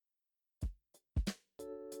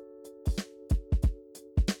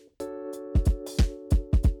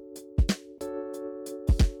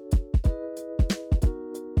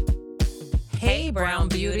Brown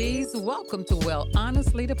Beauties. Welcome to Well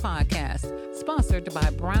Honestly, the podcast, sponsored by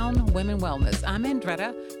Brown Women Wellness. I'm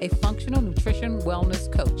Andretta, a functional nutrition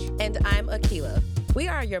wellness coach. And I'm Akila. We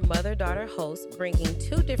are your mother-daughter hosts, bringing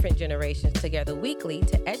two different generations together weekly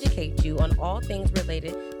to educate you on all things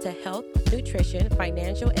related to health, nutrition,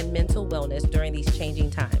 financial, and mental wellness during these changing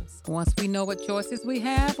times. Once we know what choices we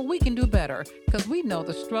have, we can do better because we know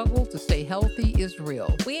the struggle to stay healthy is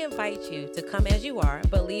real. We invite you to come as you are,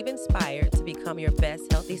 but leave inspired to become your best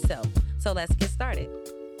healthy self. So let's get started.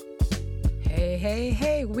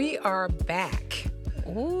 Hey, we are back.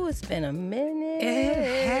 Ooh, it's been a minute. It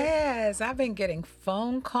has. I've been getting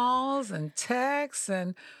phone calls and texts,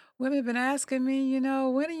 and women have been asking me,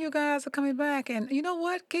 when are you guys coming back? And you know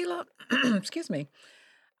what, Keila? Excuse me.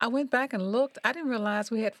 I went back and looked. I didn't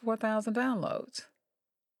realize we had 4,000 downloads.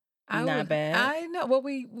 Not bad. I know. Well,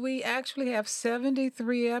 we actually have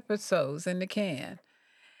 73 episodes in the can.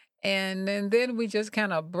 And then we just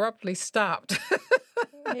kind of abruptly stopped.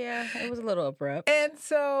 Yeah, it was a little abrupt. And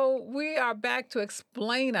so we are back to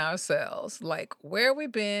explain ourselves, like where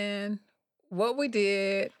we've been, what we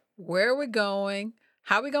did, where we're going,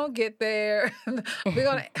 how we're going to get there.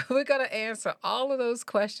 we're gonna answer all of those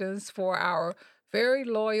questions for our very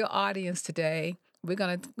loyal audience today. We're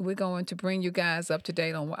going to bring you guys up to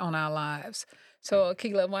date on our lives. So,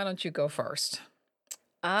 Akila, why don't you go first?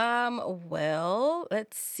 Well,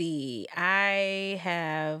 let's see. I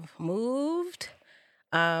have moved.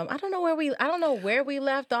 I don't know where we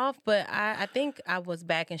left off, but I think I was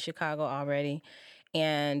back in Chicago already.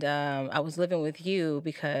 And I was living with you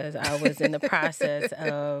because I was in the process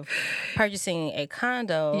of purchasing a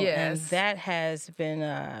condo. Yes. And that has been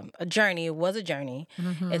a journey. It was a journey.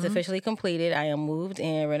 Mm-hmm. It's officially completed. I am moved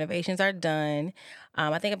in. Renovations are done.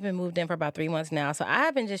 I think I've been moved in for about 3 months now. So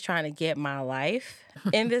I've been just trying to get my life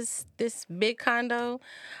in this big condo.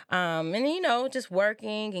 And, just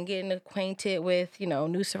working and getting acquainted with,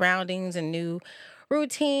 new surroundings and new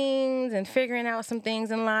routines and figuring out some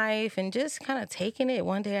things in life and just kind of taking it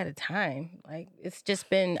one day at a time. Like, it's just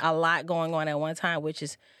been a lot going on at one time, which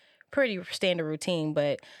is pretty standard routine,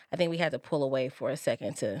 but I think we had to pull away for a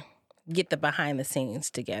second to get the behind the scenes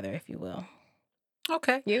together, if you will.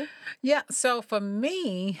 Okay. You? Yeah. So for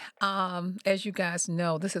me, as you guys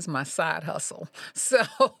know, this is my side hustle.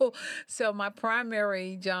 So my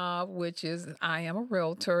primary job, which is I am a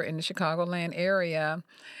realtor in the Chicagoland area,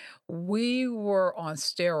 we were on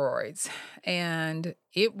steroids, and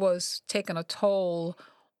it was taking a toll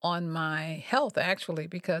on my health, actually,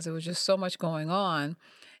 because there was just so much going on.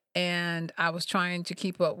 And I was trying to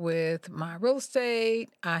keep up with my real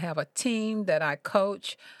estate. I have a team that I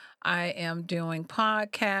coach. I am doing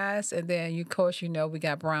podcasts. And then, of course, we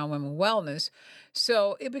got Brown Women Wellness.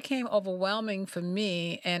 So it became overwhelming for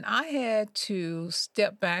me. And I had to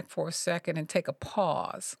step back for a second and take a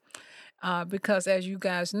pause. Because as you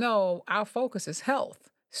guys know, our focus is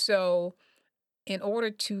health. So in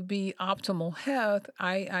order to be optimal health,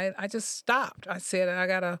 I just stopped. I said, I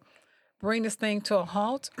got to bring this thing to a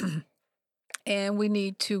halt. And we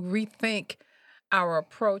need to rethink our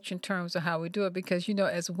approach in terms of how we do it. Because,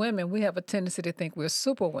 as women, we have a tendency to think we're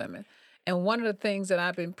super women. And one of the things that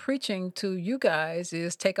I've been preaching to you guys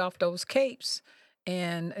is take off those capes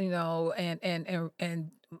and,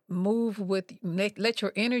 and move with, let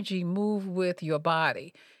your energy move with your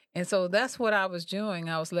body. And so that's what I was doing.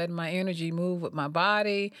 I was letting my energy move with my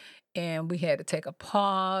body, and we had to take a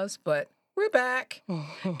pause, but we're back.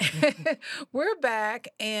 We're back.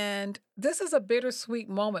 And this is a bittersweet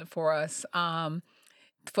moment for us,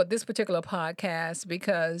 for this particular podcast,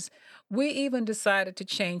 because we even decided to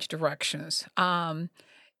change directions.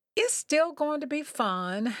 It's still going to be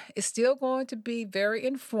fun. It's still going to be very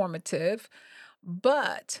informative,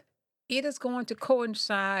 but it is going to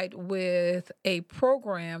coincide with a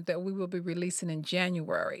program that we will be releasing in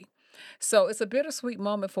January. So it's a bittersweet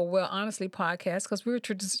moment for Well Honestly podcast because we're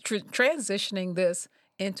transitioning this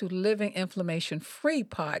into Living Inflammation-Free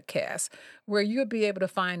podcast, where you'll be able to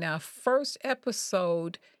find our first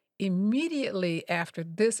episode immediately after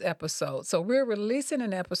this episode. So we're releasing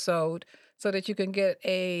an episode so that you can get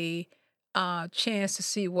a chance to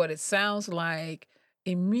see what it sounds like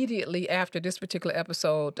immediately after this particular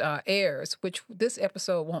episode airs, which this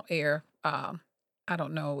episode won't air. I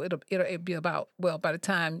don't know. It'll be about, by the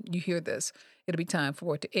time you hear this, it'll be time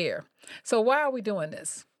for it to air. So why are we doing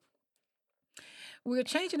this? We're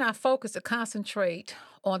changing our focus to concentrate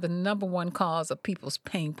on the number one cause of people's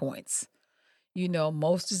pain points.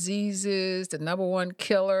 Most diseases, the number one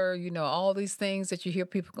killer, all these things that you hear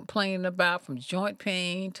people complaining about, from joint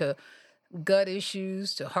pain to gut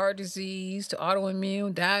issues to heart disease to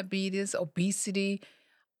autoimmune, diabetes, obesity.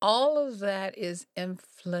 All of that is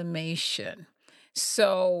inflammation.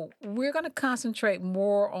 So we're going to concentrate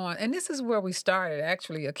more on, and this is where we started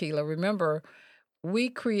actually, Akila. Remember, we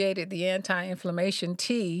created the anti-inflammation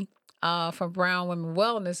tea from Brown Women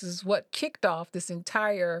Wellness is what kicked off this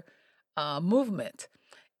entire movement.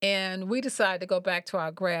 And we decided to go back to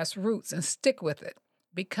our grassroots and stick with it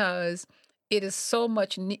because it is so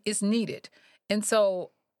much it's needed. And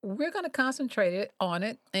so we're going to concentrate it on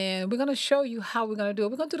it, and we're going to show you how we're going to do it.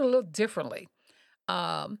 We're going to do it a little differently.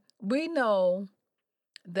 We know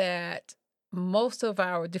that most of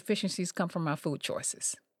our deficiencies come from our food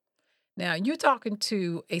choices. Now, you're talking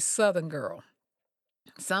to a Southern girl,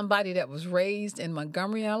 somebody that was raised in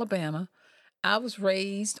Montgomery, Alabama. I was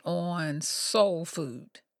raised on soul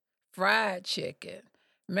food, fried chicken,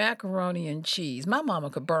 macaroni and cheese. My mama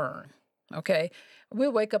could burn. Okay. We'd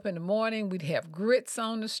wake up in the morning, we'd have grits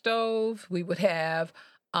on the stove. We would have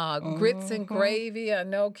grits and Mm-hmm. gravy. I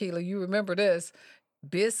know, Keela, you remember this.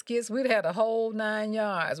 Biscuits. We'd had a whole 9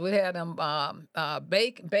 yards. We'd had them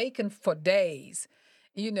bacon for days,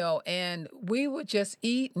 and we would just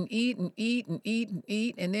eat and eat and eat and eat and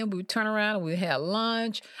eat, and then we would turn around and we'd have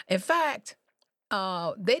lunch. In fact,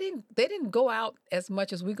 they didn't go out as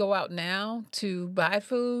much as we go out now to buy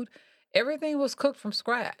food. Everything was cooked from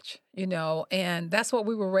scratch, and that's what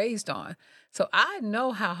we were raised on. So I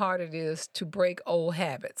know how hard it is to break old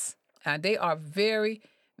habits. They are very,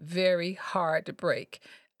 very hard to break.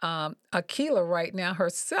 Akila right now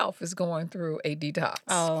herself is going through a detox,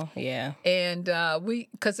 Oh, yeah. and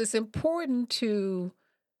because it's important to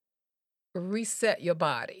reset your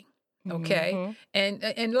body. Okay. Mm-hmm.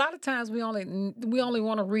 And a lot of times we only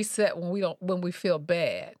want to reset when we feel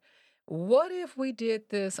bad. What if we did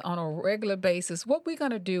this on a regular basis? What we're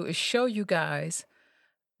going to do is show you guys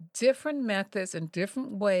different methods and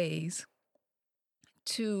different ways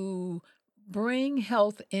to bring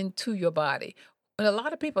health into your body. And a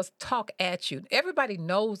lot of people talk at you. Everybody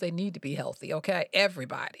knows they need to be healthy, okay?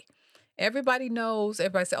 Everybody. Everybody knows,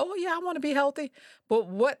 everybody says, oh, yeah, I want to be healthy. But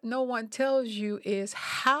what no one tells you is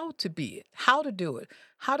how to be it, how to do it,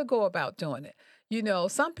 how to go about doing it.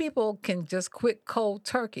 Some people can just quit cold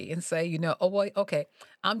turkey and say, oh, wait, okay,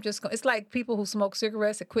 I'm just going. It's like people who smoke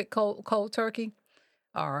cigarettes and quit cold turkey.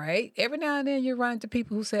 All right. Every now and then you run into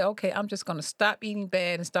people who say, okay, I'm just going to stop eating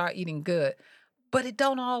bad and start eating good. But it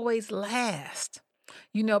don't always last,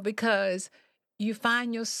 because you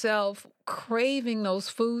find yourself craving those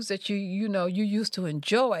foods that you used to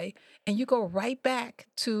enjoy, and you go right back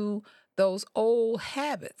to those old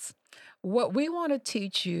habits. What we want to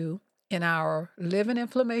teach you in our Living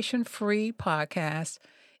Inflammation Free podcast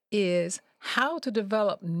is how to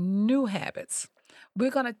develop new habits.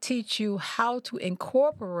 We're going to teach you how to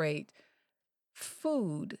incorporate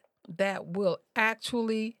food that will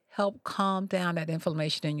actually help calm down that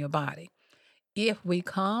inflammation in your body. If we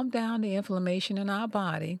calm down the inflammation in our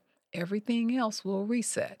body, everything else will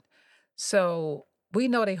reset. So we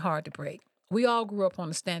know they're hard to break. We all grew up on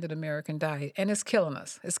the standard American diet, and it's killing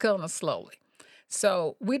us. It's killing us slowly.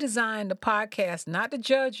 So we designed the podcast not to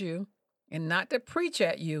judge you and not to preach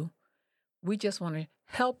at you. We just want to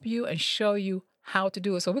help you and show you how to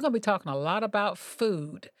do it. So we're going to be talking a lot about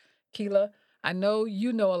food. Keela, I know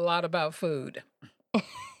you know a lot about food.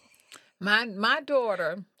 My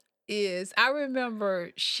daughter I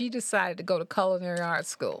remember she decided to go to culinary arts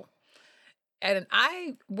school. And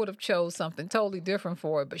I would have chose something totally different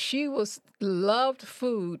for her, but she loved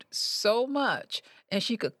food so much, and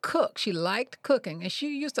she could cook. She liked cooking, and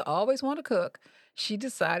she used to always want to cook. She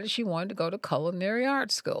decided she wanted to go to culinary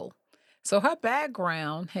arts school. So her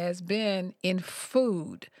background has been in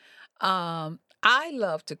food. I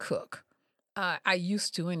love to cook. I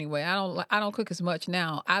used to anyway. I don't cook as much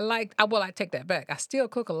now. Well, I take that back. I still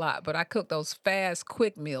cook a lot, but I cook those fast,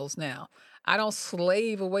 quick meals now. I don't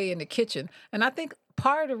slave away in the kitchen. And I think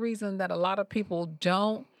part of the reason that a lot of people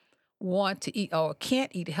don't want to eat or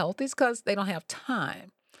can't eat healthy is because they don't have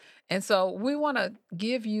time. And so we want to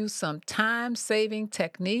give you some time saving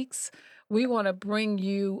techniques. We want to bring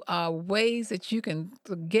you ways that you can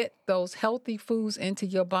get those healthy foods into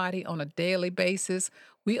your body on a daily basis.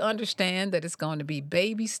 We understand that it's going to be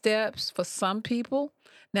baby steps for some people.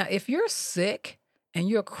 Now, if you're sick and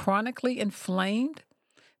you're chronically inflamed,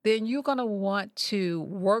 then you're going to want to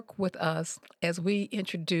work with us as we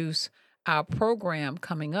introduce our program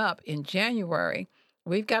coming up in January.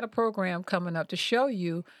 We've got a program coming up to show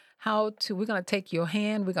you we're going to take your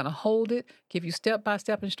hand, we're going to hold it, give you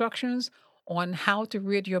step-by-step instructions on how to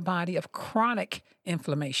rid your body of chronic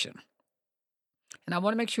inflammation. And I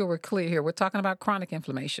want to make sure we're clear here. We're talking about chronic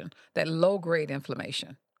inflammation, that low-grade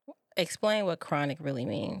inflammation. Explain what chronic really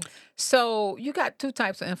means. So you got two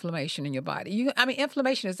types of inflammation in your body.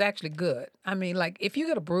 Inflammation is actually good. Like if you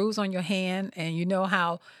get a bruise on your hand and you know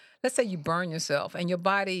how, let's say you burn yourself and your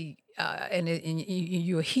body,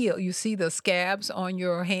 you heal. You see the scabs on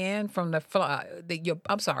your hand from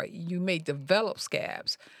you may develop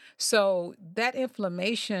scabs. So that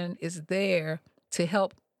inflammation is there to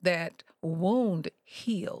help that wound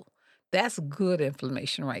heal. That's good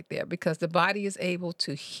inflammation right there because the body is able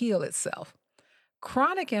to heal itself.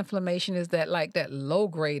 Chronic inflammation is that low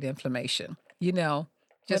grade inflammation. What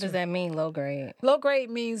does that mean, low grade? Low grade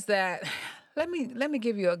means that let me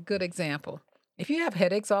give you a good example. If you have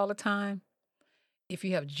headaches all the time, if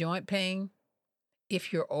you have joint pain,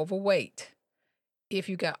 if you're overweight, if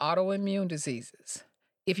you got autoimmune diseases,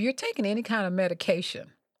 if you're taking any kind of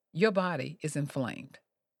medication, your body is inflamed.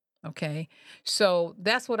 Okay? So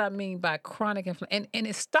that's what I mean by chronic inflammation. And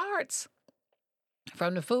it starts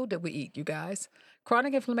from the food that we eat, you guys.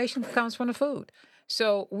 Chronic inflammation comes from the food.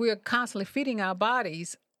 So we're constantly feeding our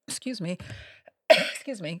bodies, excuse me,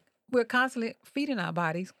 we're constantly feeding our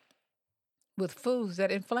bodies with foods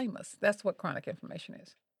that inflame us. That's what chronic inflammation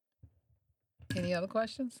is. Any other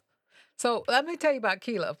questions? So let me tell you about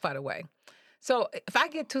Keela, by the way. So if I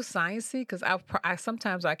get too sciencey, because I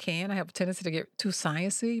sometimes I have a tendency to get too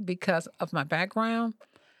sciencey because of my background.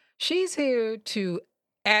 She's here to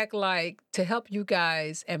to help you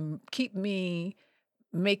guys and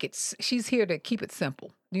she's here to keep it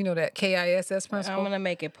simple. You know that KISS principle? I'm going to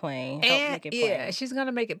make it plain. Yeah, she's going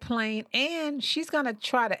to make it plain. And she's going to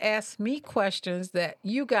try to ask me questions that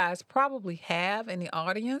you guys probably have in the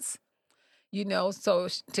audience, so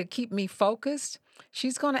to keep me focused.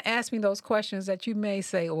 She's going to ask me those questions that you may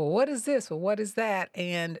say, well, what is this? Or what is that?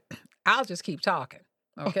 And I'll just keep talking.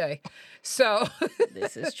 Okay. So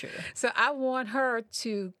this is true. So I want her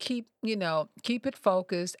to keep it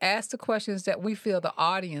focused, ask the questions that we feel the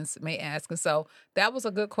audience may ask. And so that was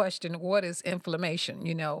a good question. What is inflammation?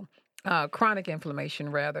 Chronic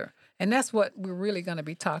inflammation rather. And that's what we're really going to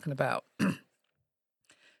be talking about.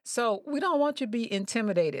 So we don't want you to be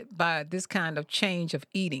intimidated by this kind of change of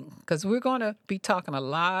eating because we're going to be talking a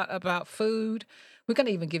lot about food. We're going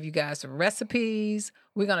to even give you guys some recipes.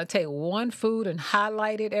 We're going to take one food and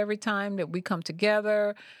highlight it every time that we come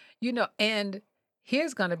together, and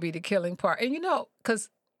here's going to be the killing part. And, because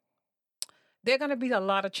there are going to be a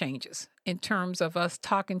lot of changes in terms of us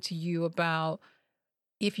talking to you about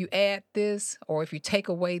if you add this or if you take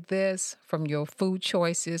away this from your food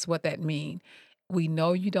choices, what that means. We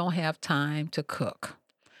know you don't have time to cook,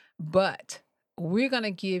 but we're going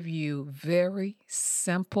to give you very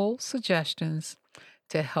simple suggestions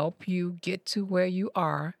to help you get to where you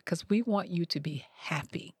are because we want you to be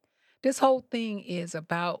happy. This whole thing is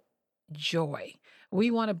about joy.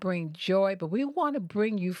 We want to bring joy, but we want to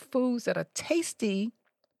bring you foods that are tasty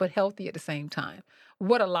but healthy at the same time.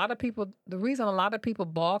 The reason a lot of people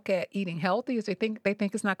balk at eating healthy is they think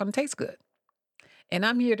it's not going to taste good. And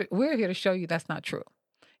we're here to show you that's not true.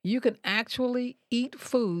 You can actually eat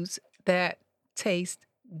foods that taste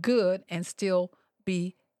good and still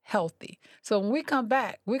be healthy. So when we come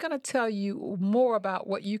back, we're going to tell you more about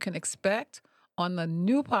what you can expect on the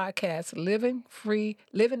new podcast, Living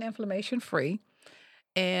Inflammation Free.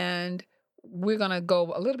 And we're going to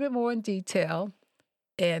go a little bit more in detail,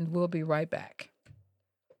 and we'll be right back.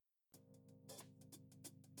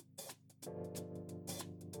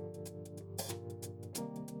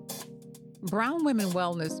 Brown Women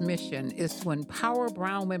Wellness mission is to empower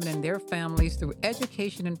brown women and their families through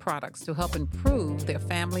education and products to help improve their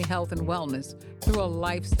family health and wellness through a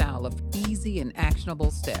lifestyle of easy and actionable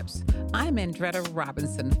steps. I'm Andretta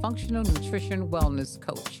Robinson, functional nutrition wellness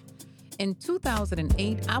coach. In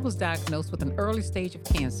 2008, I was diagnosed with an early stage of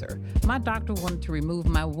cancer. My doctor wanted to remove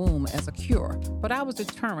my womb as a cure, but I was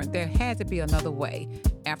determined there had to be another way.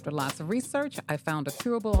 After lots of research, I found a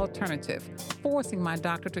curable alternative, forcing my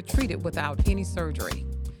doctor to treat it without any surgery.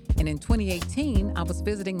 And in 2018, I was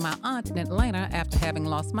visiting my aunt in Atlanta after having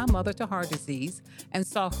lost my mother to heart disease and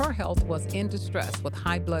saw her health was in distress with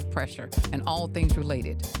high blood pressure and all things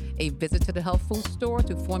related. A visit to the health food store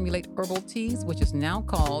to formulate herbal teas, which is now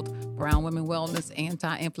called Brown Women Wellness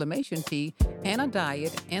Anti-Inflammation Tea, and a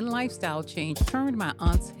diet and lifestyle change turned my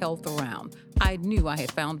aunt's health around. I knew I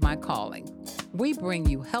had found my calling. We bring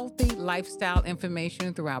you healthy lifestyle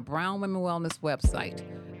information through our Brown Women Wellness website,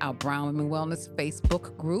 our Brown Women Wellness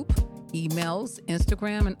Facebook group, emails,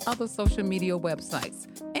 Instagram, and other social media websites,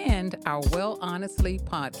 and our Well Honestly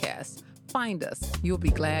podcast. Find us. You'll be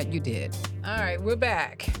glad you did. All right, we're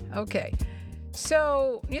back. Okay.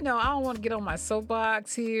 So, I don't want to get on my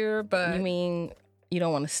soapbox here, but... You mean You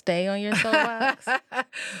don't want to stay on your soapbox?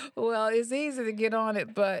 Well, it's easy to get on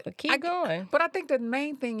it, but But keep going. But I think the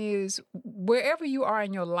main thing is wherever you are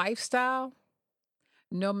in your lifestyle,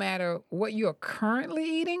 no matter what you're currently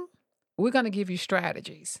eating, we're going to give you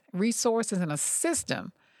strategies, resources, and a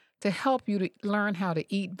system to help you to learn how to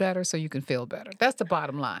eat better so you can feel better. That's the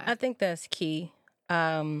bottom line. I think that's key.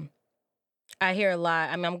 I hear a lot.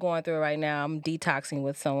 I mean, I'm going through it right now. I'm detoxing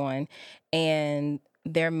with someone, and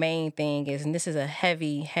their main thing is, and this is a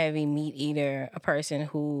heavy, heavy meat eater, a person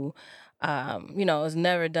who, has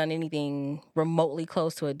never done anything remotely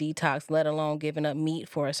close to a detox, let alone giving up meat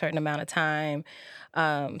for a certain amount of time.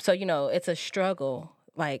 So, it's a struggle.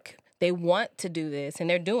 Like, they want to do this and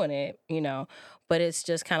they're doing it, but it's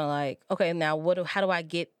just kind of like, okay, now how do I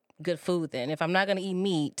get good food then? If I'm not going to eat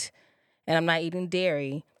meat and I'm not eating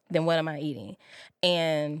dairy, then what am I eating?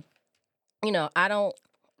 And,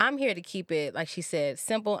 I'm here to keep it, like she said,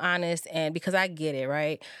 simple, honest, and because I get it,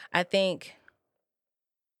 right? I think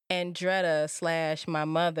Andretta / my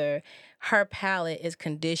mother, her palate is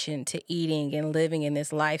conditioned to eating and living in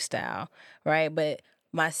this lifestyle, right? But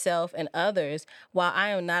myself and others, while I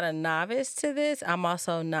am not a novice to this, I'm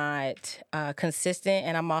also not consistent,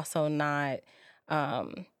 and I'm also not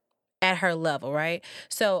at her level, right?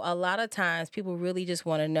 So a lot of times people really just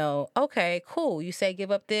want to know, okay, cool, you say give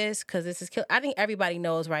up this because this is I think everybody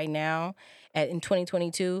knows right now in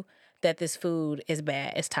 2022 that this food is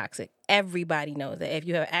bad, it's toxic. Everybody knows that. If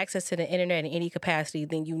you have access to the internet in any capacity,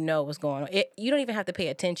 then you know what's going on. You don't even have to pay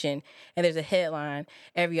attention. And there's a headline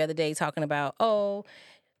every other day talking about,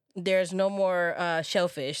 there's no more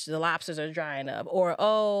shellfish. The lobsters are drying up. Or,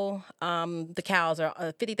 the cows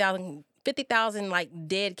are 50,000 like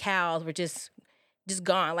dead cows were just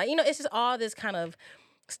gone. Like, it's just all this kind of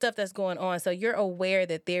stuff that's going on. So you're aware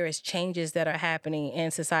that there is changes that are happening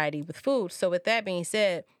in society with food. So with that being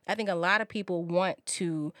said, I think a lot of people want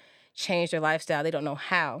to change their lifestyle. They don't know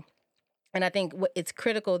how. And I think it's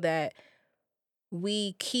critical that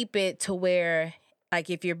we keep it to where, like,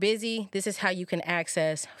 if you're busy, this is how you can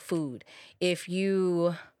access food. If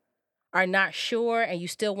you are not sure and you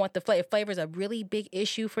still want the flavor is a really big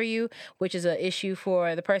issue for you, which is an issue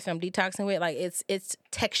for the person I'm detoxing with. Like, it's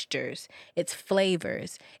textures, it's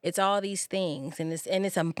flavors, it's all these things, and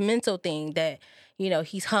it's a mental thing that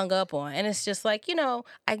he's hung up on, and it's just like,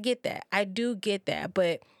 I get that, I do get that,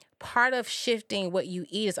 but part of shifting what you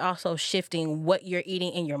eat is also shifting what you're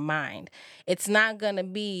eating in your mind. It's not gonna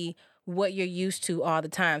be what you're used to all the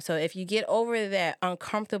time. So if you get over that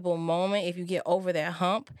uncomfortable moment, if you get over that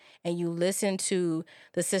hump and you listen to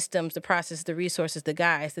the systems, the process, the resources, the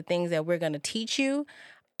guides, the things that we're going to teach you,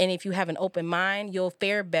 and if you have an open mind, you'll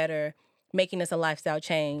fare better making this a lifestyle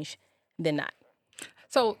change than not.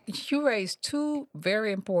 So you raised two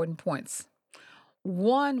very important points.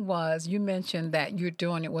 One was you mentioned that you're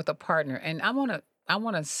doing it with a partner, and I want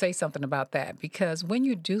to say something about that, because when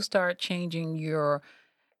you do start changing your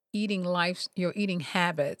your eating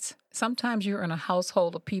habits, sometimes you're in a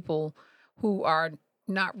household of people who are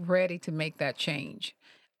not ready to make that change.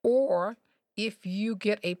 Or if you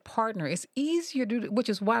get a partner, it's easier to do, which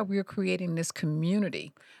is why we're creating this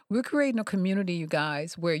community. We're creating a community, you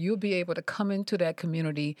guys, where you'll be able to come into that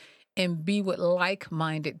community and be with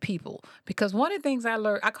like-minded people. Because one of the things I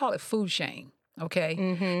learned, I call it food shame. Okay.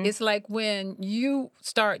 Mm-hmm. It's like when you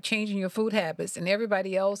start changing your food habits and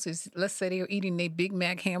everybody else is, let's say they're eating a Big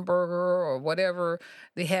Mac hamburger or whatever,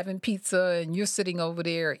 they're having pizza, and you're sitting over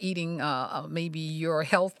there eating maybe your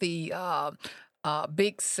healthy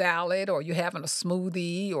big salad, or you're having a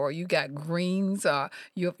smoothie, or you got greens,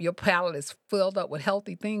 your palate is filled up with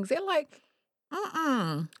healthy things. They're like,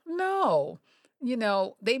 no.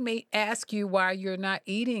 They may ask you why you're not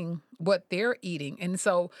eating what they're eating. And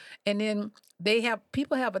then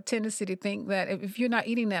people have a tendency to think that if you're not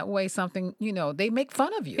eating that way, something, they make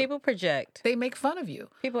fun of you. People project. They make fun of you.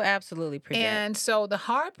 People absolutely project. And so the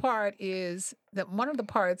hard part is that one of the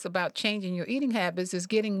parts about changing your eating habits is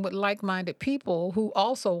getting with like-minded people who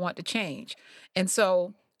also want to change. And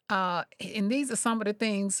so, and these are some of the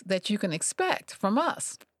things that you can expect from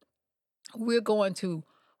us. We're going to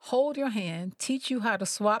hold your hand, teach you how to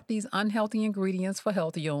swap these unhealthy ingredients for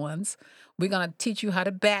healthier ones. We're going to teach you how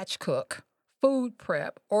to batch cook, food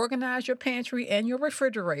prep, organize your pantry and your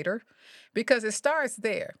refrigerator, because it starts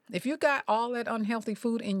there. If you got all that unhealthy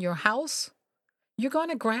food in your house, you're going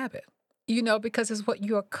to grab it, because it's what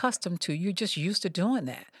you're accustomed to. You're just used to doing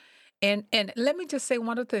that. And let me just say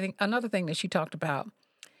another thing that she talked about.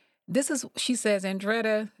 She says,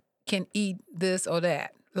 Andretta can eat this or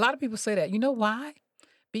that. A lot of people say that. You know why?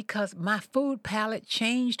 Because my food palate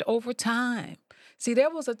changed over time. See, there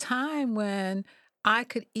was a time when I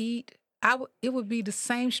could eat it would be the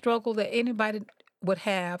same struggle that anybody would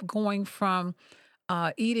have going from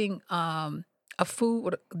eating a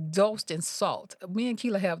food dosed in salt. Me and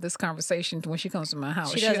Keela have this conversation when she comes to my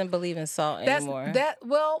house. She doesn't believe in salt That's anymore. that.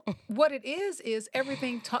 Well, what it is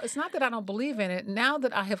everything. It's not that I don't believe in it. Now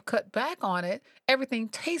that I have cut back on it, everything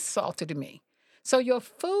tastes salty to me. So your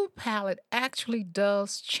food palate actually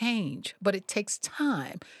does change, but it takes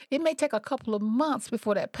time. It may take a couple of months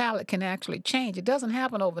before that palate can actually change. It doesn't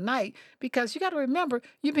happen overnight because you got to remember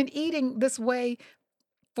you've been eating this way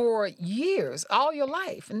for years, all your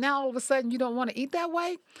life. And now all of a sudden you don't want to eat that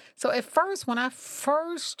way. So at first, when I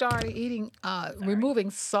first started eating, removing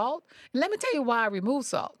salt, let me tell you why I removed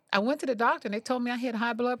salt. I went to the doctor and they told me I had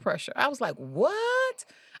high blood pressure. I was like, what?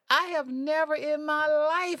 I have never in my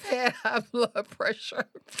life had high blood pressure.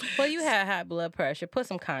 Well, you had high blood pressure. Put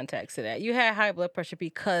some context to that. You had high blood pressure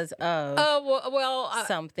because of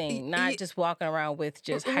something, not just walking around with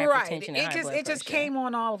just hypertension and high blood pressure. It just came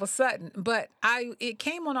on all of a sudden. But it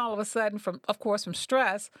came on all of a sudden from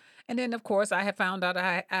stress. And then, of course, I had found out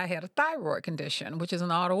I had a thyroid condition, which is an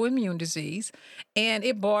autoimmune disease, and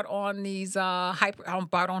it brought on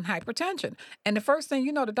hypertension. And the first thing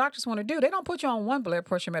the doctors want to do, they don't put you on one blood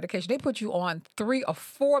pressure medication; they put you on 3 or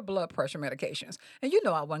 4 blood pressure medications. And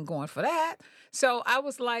I wasn't going for that. So I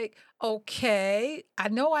was like, okay, I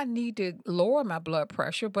know I need to lower my blood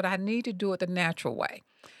pressure, but I need to do it the natural way.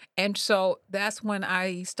 And so that's when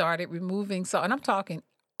I started removing salt, and I'm talking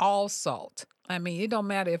all salt. I mean, it don't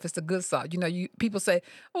matter if it's a good salt. People say,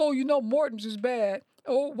 "Oh, Morton's is bad."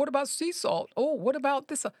 Oh, what about sea salt? Oh, what about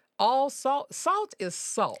this? All salt. Salt is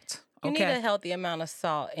salt. You need a healthy amount of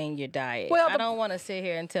salt in your diet. Well, I don't want to sit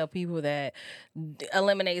here and tell people that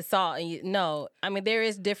eliminate salt. No, I mean, there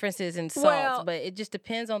is differences in salt, but it just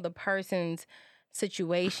depends on the person's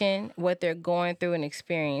situation, what they're going through and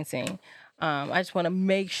experiencing. I just want to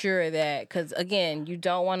make sure that, because again, you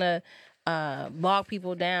don't want to bog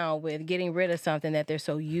people down with getting rid of something that they're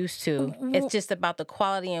so used to. It's just about the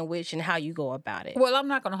quality in which and how you go about it. Well, I'm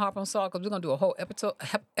not going to harp on salt because we're going to do a whole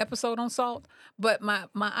episode on salt. But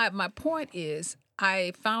my point is,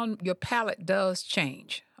 I found your palate does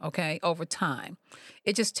change, okay, over time.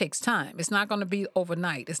 It just takes time. It's not going to be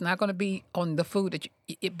overnight. It's not going to be on the food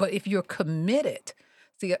but if you're committed.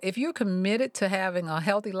 See, if you're committed to having a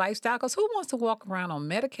healthy lifestyle, because who wants to walk around on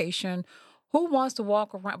medication? Who wants to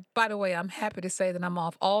walk around? By the way, I'm happy to say that I'm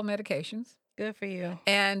off all medications. Good for you.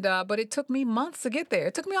 And but it took me months to get there.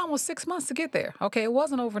 It took me almost 6 months to get there. Okay, it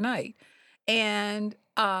wasn't overnight. And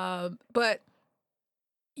but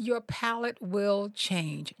your palate will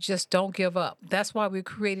change. Just don't give up. That's why we're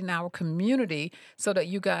creating our community so that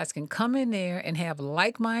you guys can come in there and have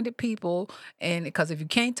like-minded people. And because if you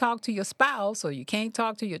can't talk to your spouse or you can't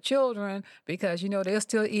talk to your children because, they're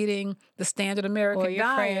still eating the standard American diet. Or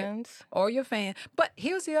your friends. Or your fan. But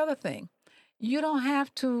here's the other thing. You don't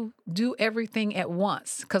have to do everything at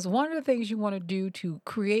once because one of the things you want to do to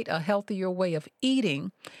create a healthier way of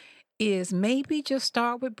eating is maybe just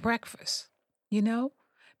start with breakfast,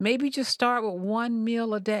 Maybe just start with 1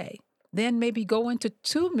 meal a day. Then maybe go into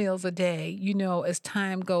 2 meals a day, as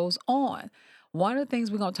time goes on. One of the things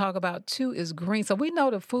we're going to talk about, too, is greens. So we know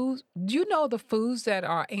the foods. Do you know the foods that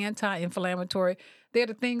are anti-inflammatory? They're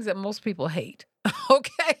the things that most people hate,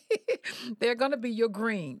 okay? They're going to be your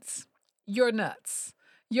greens, your nuts,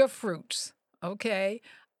 your fruits, okay?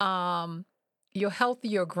 Your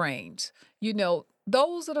healthier grains.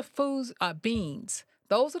 Those are the foods, beans.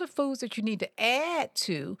 Those are the foods that you need to add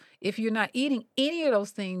to. If you're not eating any of those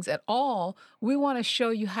things at all, we want to show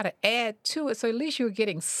you how to add to it so at least you're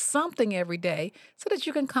getting something every day so that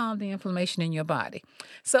you can calm the inflammation in your body.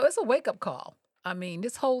 So it's a wake-up call. I mean,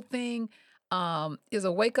 this whole thing is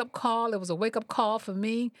a wake-up call. It was a wake-up call for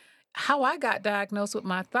me. How I got diagnosed with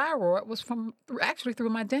my thyroid was actually through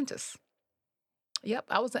my dentist. Yep,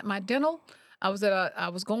 I was at my dental. I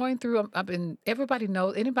was going through. Everybody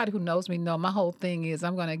knows. Anybody who knows me know my whole thing is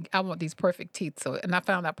I want these perfect teeth. So, and I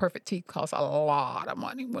found out perfect teeth cost a lot of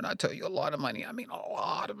money. When I tell you a lot of money, I mean a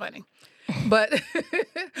lot of money. But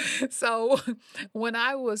so when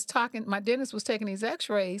I was talking, my dentist was taking these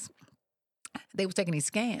X-rays. They was taking these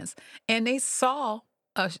scans, and they saw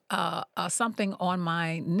something on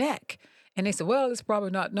my neck, and they said, "Well, it's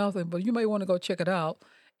probably not nothing, but you may want to go check it out."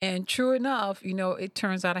 And true enough, it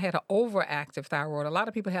turns out I had an overactive thyroid. A lot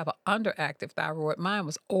of people have an underactive thyroid. Mine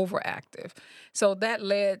was overactive. So that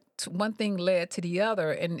one thing led to the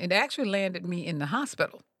other. And it actually landed me in the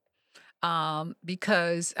hospital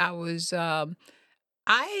because I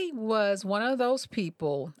was one of those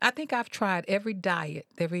people. I think I've tried every diet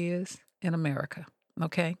there is in America.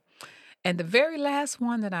 Okay. And the very last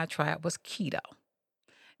one that I tried was keto.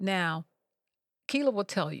 Now, Keela will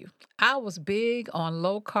tell you, I was big on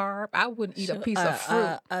low carb. I wouldn't eat a piece of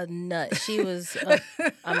fruit. A nut. She was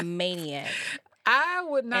a maniac. I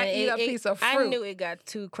would not And eat a piece of I fruit. knew it got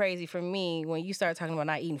too crazy for me when you started talking about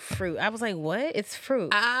not eating fruit. I was like, what? It's fruit.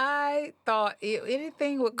 I thought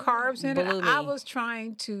anything with carbs in it, Blew I me. was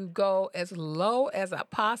trying to go as low as I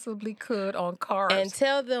possibly could on carbs. And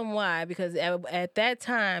tell them why, because at that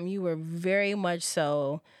time you were very much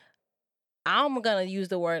so, I'm going to use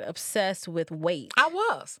the word obsessed with weight. I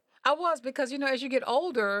was because, as you get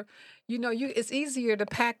older, it's easier to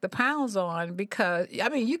pack the pounds on because,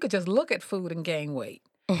 you could just look at food and gain weight.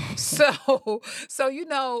 So,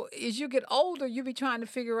 as you get older, you be trying to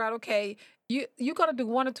figure out, okay, you're going to do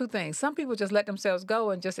one or two things. Some people just let themselves go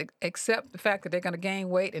and just accept the fact that they're going to gain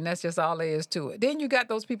weight, and that's just all there is to it. Then you got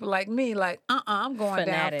those people like me, like, I'm going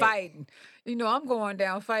Fanatic. down fighting. I'm going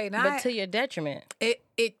down fighting. But to your detriment.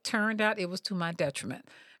 It turned out it was to my detriment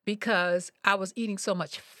because I was eating so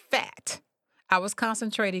much fat. I was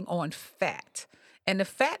concentrating on fat, and the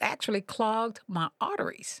fat actually clogged my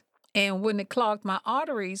arteries. And when it clogged my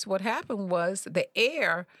arteries, what happened was the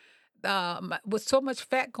air, with so much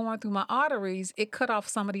fat going through my arteries, it cut off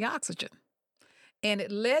some of the oxygen. And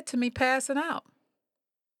it led to me passing out.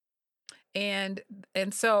 And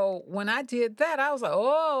so when I did that, I was like,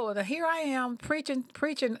 oh, here I am preaching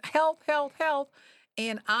health, health, health.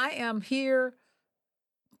 And I am here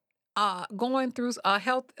going through a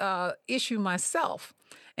health issue myself.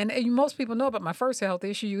 And most people know about my first health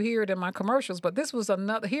issue. You hear it in my commercials, but this was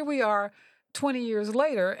another. Here we are 20 years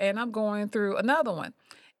later, and I'm going through another one.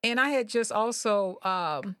 And I had just also,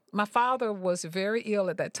 my father was very ill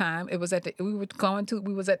at that time. It was I think we were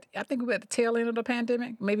at the tail end of the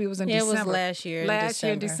pandemic. Maybe it was in December. It was last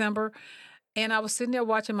year in December. And I was sitting there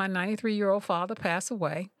watching my 93-year-old father pass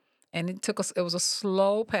away. And it was a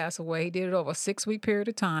slow pass away. He did it over a 6-week period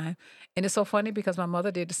of time. And it's so funny because my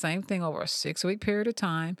mother did the same thing over a 6-week period of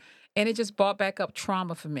time. And it just brought back up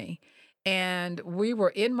trauma for me. And we were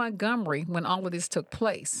in Montgomery when all of this took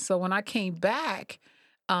place. So when I came back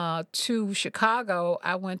to Chicago,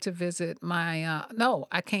 I went to visit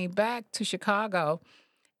I came back to Chicago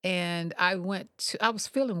and I was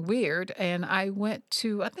feeling weird. And I went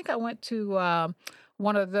to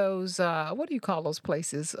one of those, what do you call those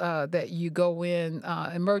places that you go in,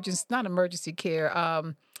 not emergency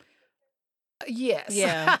care. Yes.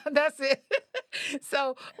 Yeah. That's it.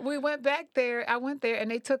 So we went back there. I went there and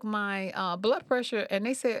they took my blood pressure and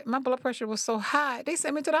they said my blood pressure was so high. They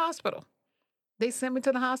sent me to the hospital.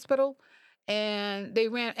 And they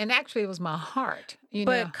ran, and actually it was my heart,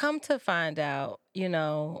 But come to find out,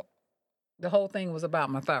 the whole thing was about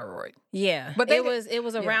my thyroid. Yeah, but it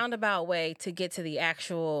was a roundabout way to get to the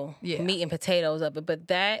actual meat and potatoes of it. But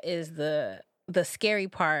that is the scary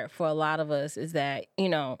part for a lot of us is that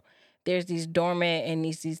there's these dormant and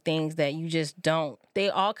these things that you just don't. They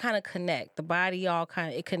all kind of connect. The body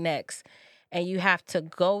it connects, and you have to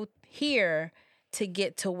go here to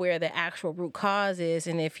get to where the actual root cause is.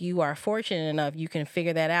 And if you are fortunate enough, you can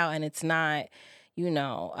figure that out, and it's not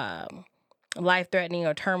life-threatening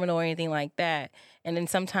or terminal or anything like that. And then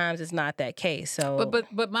sometimes it's not that case. So,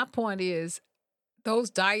 but my point is, those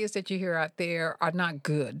diets that you hear out there are not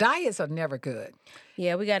good. Diets are never good.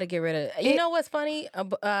 Yeah, we got to get rid of it. You know what's funny?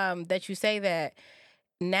 That you say that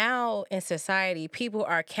now in society, people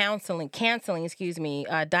are canceling,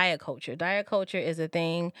 diet culture. Diet culture is a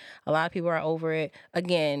thing. A lot of people are over it.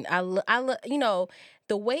 Again,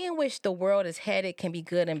 the way in which the world is headed can be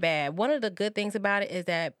good and bad. One of the good things about it is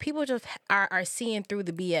that people just are seeing through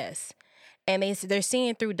the BS, and they're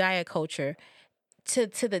seeing through diet culture to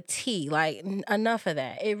the T. Like, enough of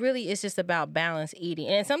that. It really is just about balanced eating.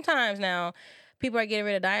 And sometimes now people are getting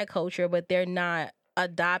rid of diet culture, but they're not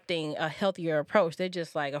adopting a healthier approach. They're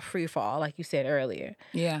just like a free fall, like you said earlier.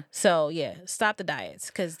 Yeah. So stop the diets,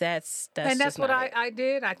 because that's what I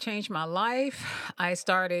did. I changed my life. I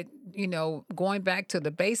started, going back to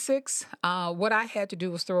the basics. What I had to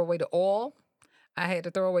do was throw away the oil. I had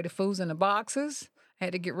to throw away the foods in the boxes. I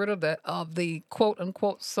had to get rid of the quote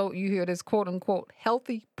unquote. So you hear this quote unquote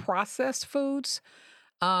healthy processed foods.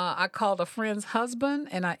 I called a friend's husband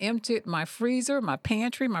and I emptied my freezer, my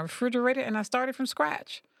pantry, my refrigerator, and I started from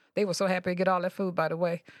scratch. They were so happy to get all that food, by the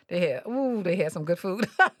way. They had some good food.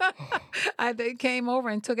 They came over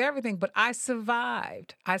and took everything, but I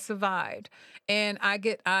survived. And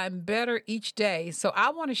I'm better each day. So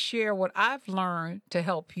I want to share what I've learned to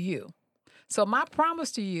help you. So my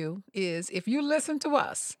promise to you is, if you listen to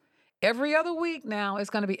us every other week now, it's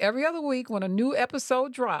going to be every other week when a new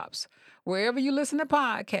episode drops. Wherever you listen to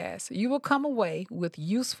podcasts, you will come away with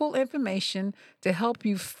useful information to help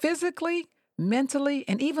you physically, mentally,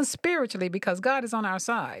 and even spiritually, because God is on our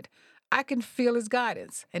side. I can feel his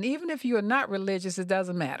guidance. And even if you are not religious, it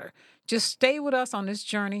doesn't matter. Just stay with us on this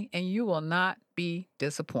journey and you will not be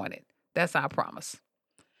disappointed. That's our promise.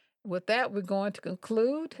 With that, we're going to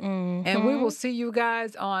conclude. And we will see you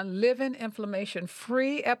guys on Living Inflammation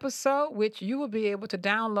Free episode, which you will be able to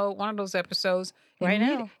download one of those episodes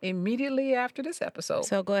now. Immediately after this episode.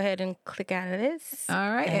 So go ahead and click out of this.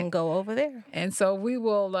 All right. And go over there. And so we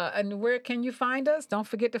will, and where can you find us? Don't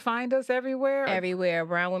forget to find us everywhere. Everywhere.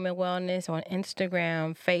 Brown Women Wellness on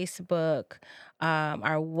Instagram, Facebook,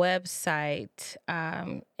 our website,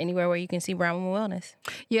 anywhere where you can see Brown Women Wellness.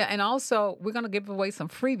 Yeah, and also we're going to give away some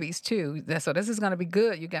freebies too. So this is going to be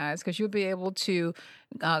good, you guys, because you'll be able to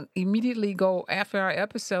immediately go after our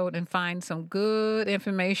episode and find some good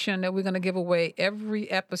information that we're going to give away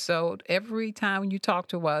every episode, every time you talk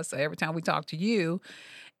to us, every time we talk to you.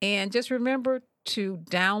 And just remember to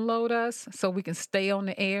download us so we can stay on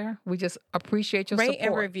the air. We just appreciate your support. Rate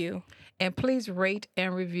and review. And please rate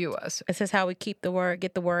and review us. This is how we get the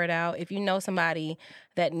word out. If you know somebody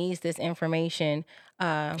that needs this information,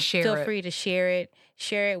 feel free to share it.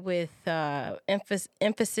 Share it with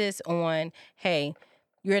emphasis on, hey,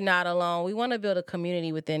 you're not alone. We want to build a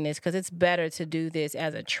community within this because it's better to do this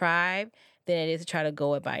as a tribe than it is to try to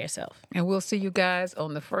go it by yourself. And we'll see you guys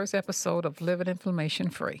on the first episode of Living Inflammation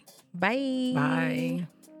Free. Bye. Bye.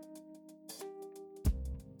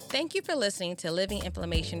 Thank you for listening to Living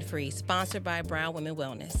Inflammation Free, sponsored by Brown Women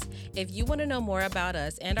Wellness. If you want to know more about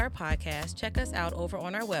us and our podcast, check us out over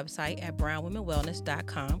on our website at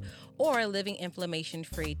brownwomenwellness.com or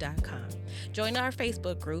livinginflammationfree.com. Join our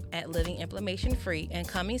Facebook group at Living Inflammation Free, and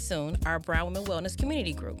coming soon, our Brown Women Wellness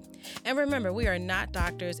community group. And remember, we are not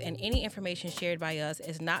doctors, and any information shared by us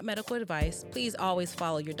is not medical advice. Please always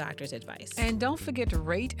follow your doctor's advice. And don't forget to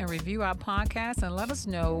rate and review our podcast and let us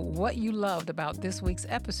know what you loved about this week's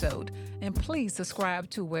episode. And please subscribe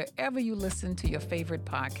to wherever you listen to your favorite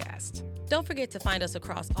podcast. Don't forget to find us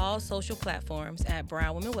across all social platforms at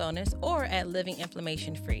Brown Women Wellness or at Living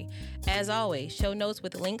Inflammation Free. As always, show notes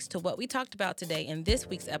with links to what we talked about today in this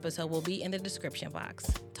week's episode will be in the description box.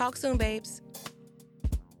 Talk soon, babes.